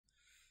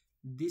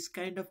This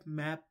kind of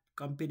map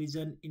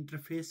comparison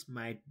interface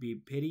might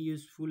be very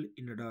useful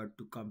in order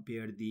to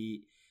compare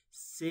the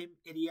same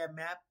area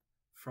map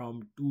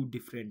from two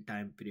different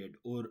time period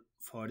or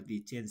for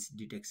the change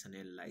detection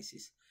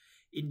analysis.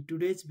 In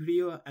today's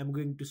video, I'm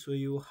going to show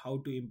you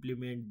how to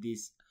implement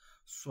this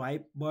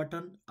swipe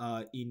button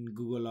in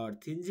Google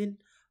Earth Engine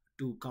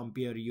to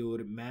compare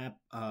your map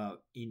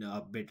in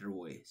a better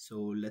way. So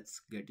let's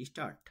get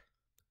started.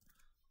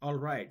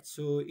 Alright,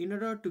 so in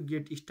order to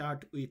get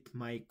started with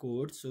my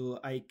code, so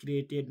I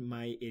created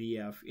my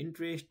area of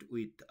interest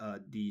with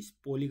this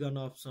polygon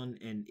option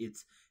and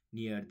it's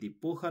near the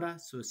Pokhara.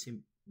 So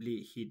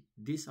simply hit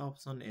this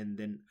option and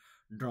then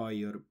draw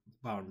your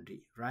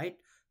boundary, right?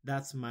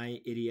 That's my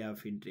area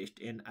of interest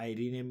and I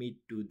rename it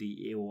to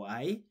the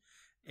AOI.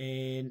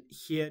 And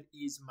here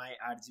is my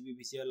RGB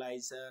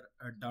visualizer.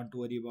 Don't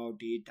worry about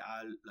it.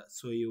 I'll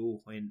show you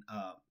when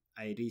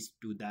I reach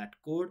to that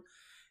code.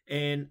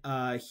 And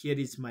here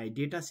is my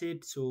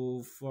dataset.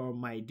 So for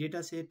my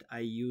dataset, I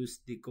use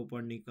the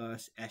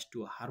Copernicus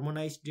S2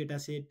 harmonized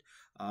dataset,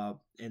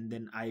 and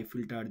then I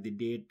filter the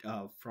date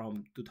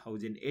from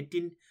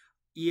 2018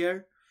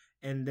 year,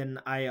 and then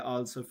I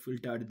also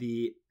filter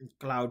the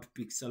cloud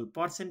pixel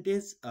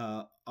percentage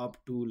up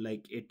to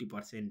like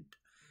 80%.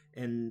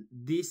 And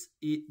this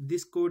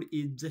code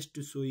is just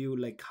to show you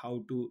like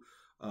how to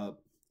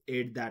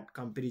add that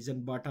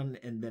comparison button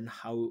and then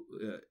how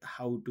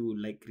to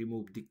like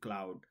remove the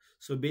cloud.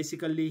 So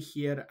basically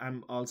here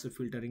I'm also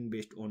filtering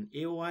based on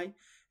AOI,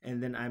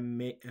 and then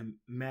I'm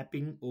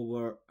mapping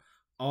over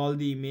all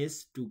the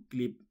image to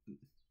clip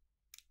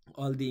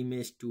all the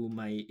image to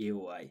my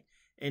AOI.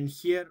 And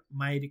here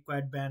my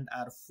required band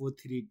are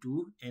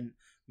 432 and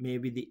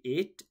maybe the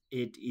 8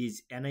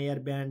 is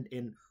NIR band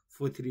and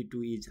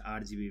 432 is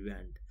RGB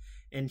band.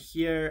 And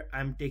here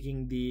I'm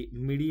taking the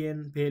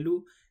median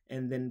value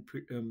and then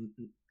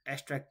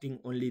extracting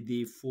only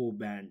the 4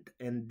 band,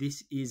 and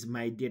this is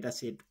my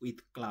dataset with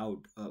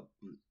cloud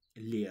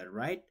layer,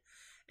 right?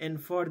 And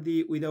for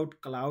the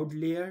without cloud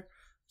layer,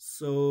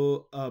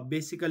 so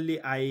basically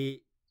I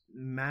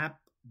map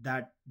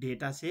that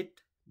dataset,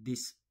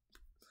 this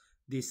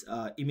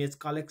image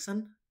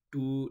collection,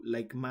 to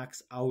like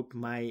max out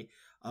my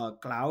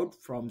cloud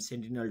from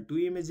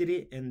Sentinel-2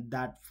 imagery, and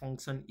that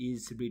function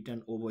is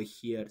written over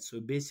here. So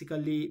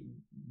basically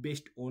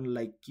based on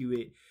like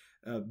QA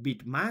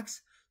bit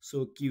max,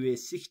 so QA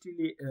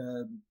 60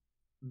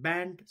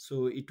 band,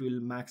 so it will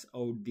max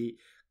out the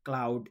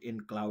cloud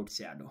and cloud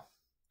shadow.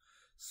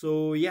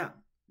 So yeah,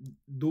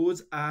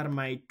 those are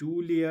my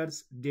two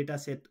layers,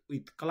 dataset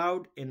with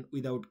cloud and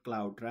without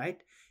cloud,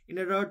 right? In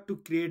order to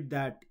create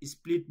that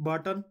split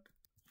button,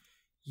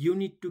 you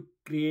need to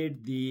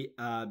create the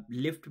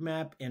left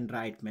map and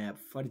right map.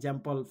 For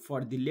example,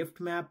 for the left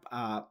map,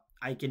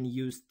 I can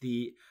use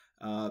the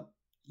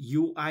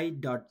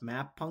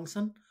UI.map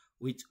function,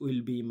 which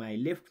will be my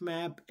left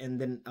map,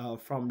 and then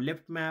from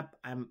left map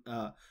I'm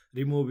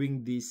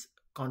removing this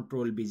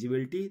control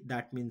visibility,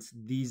 that means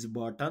these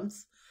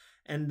buttons,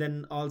 and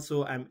then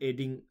also I'm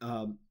adding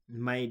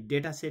my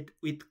dataset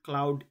with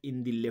cloud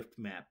in the left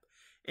map.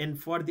 And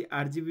for the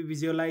RGB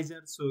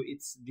visualizer, so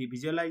it's the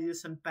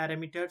visualization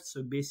parameter.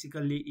 So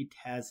basically it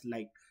has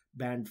like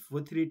band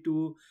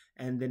 432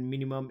 and then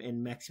minimum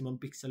and maximum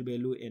pixel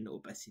value and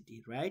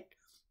opacity, right?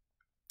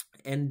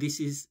 And this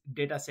is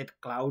dataset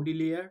cloud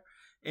layer.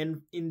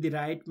 And in the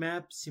right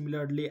map,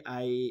 similarly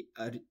I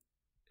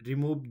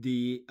removed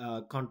the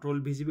control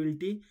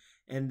visibility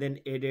and then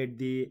added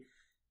the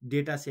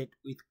dataset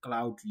with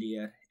cloud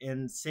layer,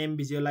 and same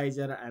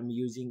visualizer I'm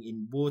using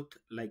in both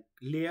like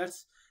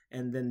layers.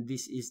 And then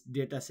this is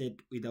dataset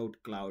without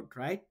cloud,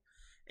 right?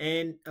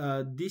 And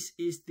this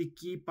is the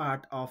key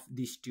part of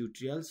this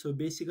tutorial. So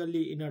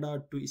basically in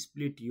order to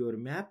split your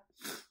map,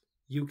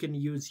 you can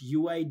use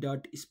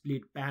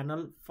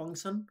UI.splitPanel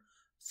function.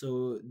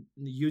 So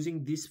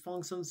using this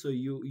function, so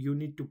you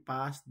need to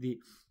pass the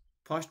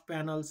first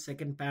panel,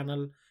 second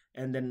panel,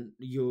 and then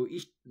your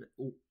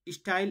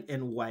style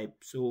and wipe.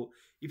 So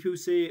if you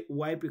say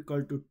wipe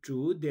equal to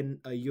true, then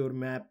your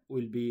map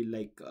will be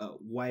like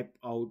wipe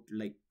out,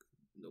 like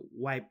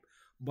wipe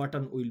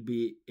button will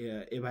be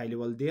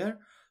available there.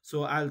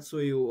 So I'll show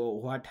you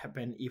what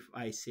happened if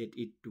I set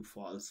it to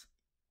false.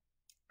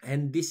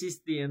 And this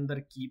is the other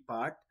key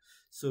part.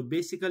 So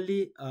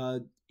basically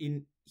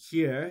in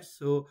here,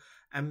 so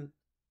I'm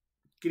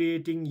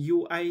creating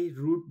UI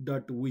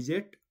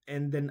root.widget,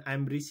 and then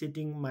I'm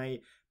resetting my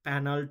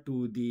panel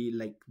to the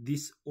like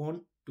this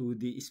on to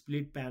the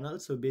split panel.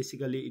 So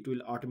basically it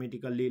will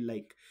automatically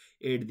like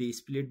add the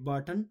split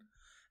button.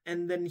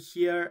 And then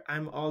here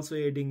I'm also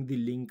adding the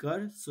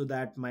linker so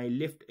that my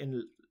left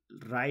and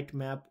right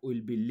map will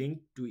be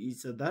linked to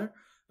each other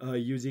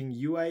using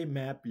UI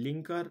map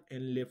linker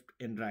and left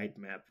and right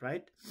map,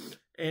 right?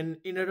 And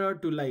in order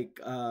to like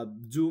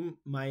zoom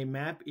my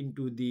map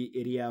into the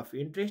area of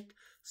interest,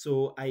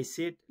 so I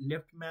set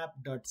left map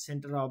dot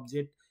center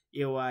object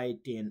AOI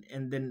 10,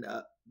 and then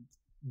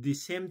the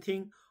same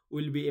thing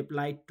will be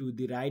applied to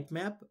the right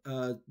map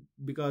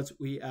because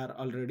we are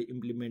already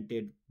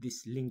implemented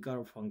this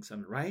linker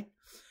function, right?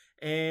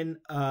 And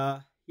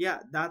yeah,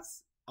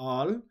 that's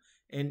all.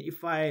 And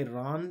if I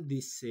run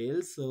this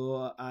cell,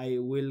 so I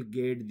will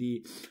get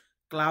the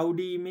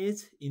cloudy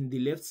image in the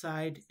left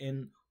side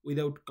and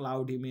without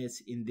cloud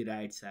image in the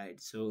right side.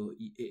 So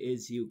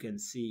as you can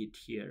see it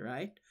here,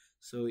 right?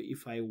 So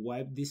if I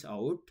wipe this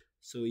out,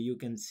 so you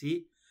can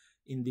see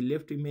in the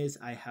left image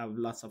I have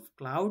lots of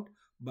cloud,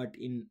 but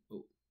in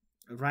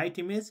right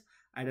image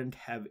I don't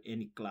have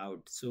any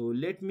cloud. So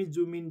let me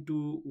zoom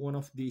into one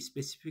of the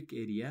specific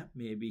area,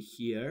 maybe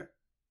here,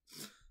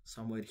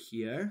 somewhere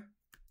here.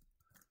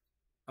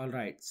 All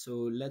right,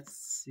 so let's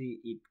see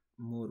it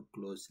more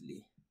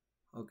closely.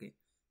 Okay,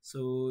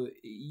 so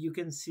you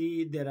can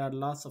see there are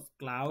lots of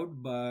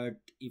cloud, but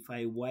if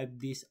I wipe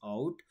this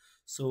out,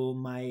 so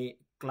my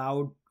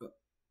cloud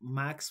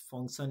max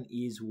function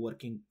is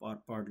working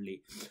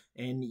properly,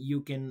 and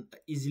you can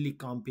easily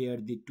compare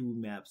the two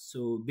maps.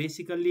 So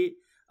basically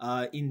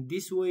in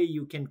this way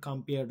you can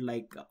compare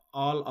like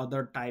all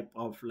other type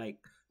of like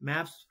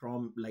maps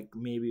from like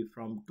maybe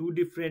from two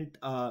different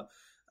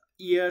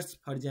years.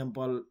 For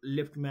example,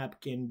 left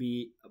map can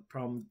be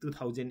from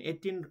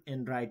 2018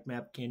 and right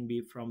map can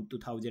be from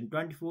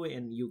 2024,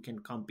 and you can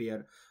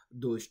compare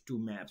those two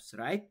maps,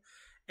 right?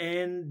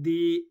 And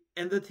the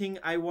other thing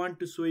I want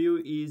to show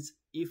you is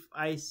if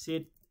I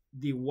set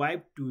the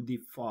wipe to the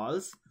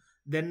false,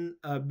 then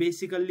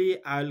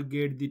basically I'll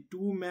get the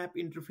two map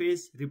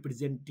interface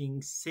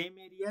representing same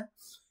area.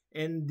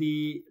 And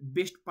the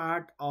best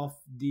part of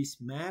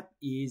this map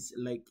is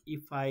like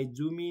if I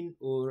zoom in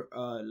or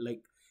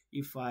like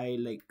if I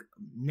like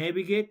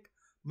navigate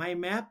my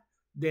map,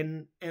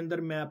 then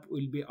another map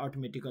will be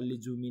automatically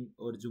zoom in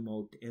or zoom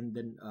out, and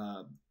then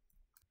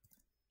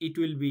it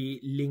will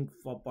be linked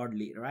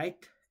properly, right?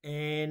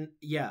 And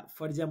yeah,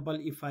 for example,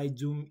 if I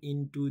zoom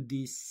into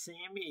the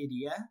same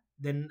area,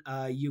 then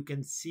you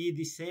can see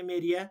the same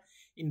area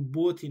in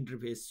both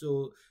interface.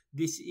 So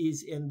this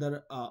is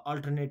another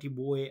alternative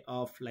way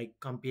of like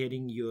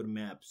comparing your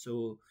map.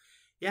 So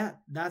yeah,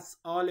 that's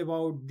all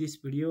about this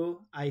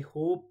video. I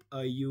hope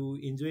you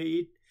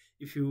enjoy it.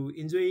 If you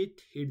enjoy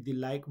it, hit the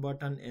like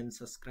button and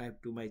subscribe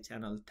to my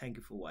channel. Thank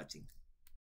you for watching.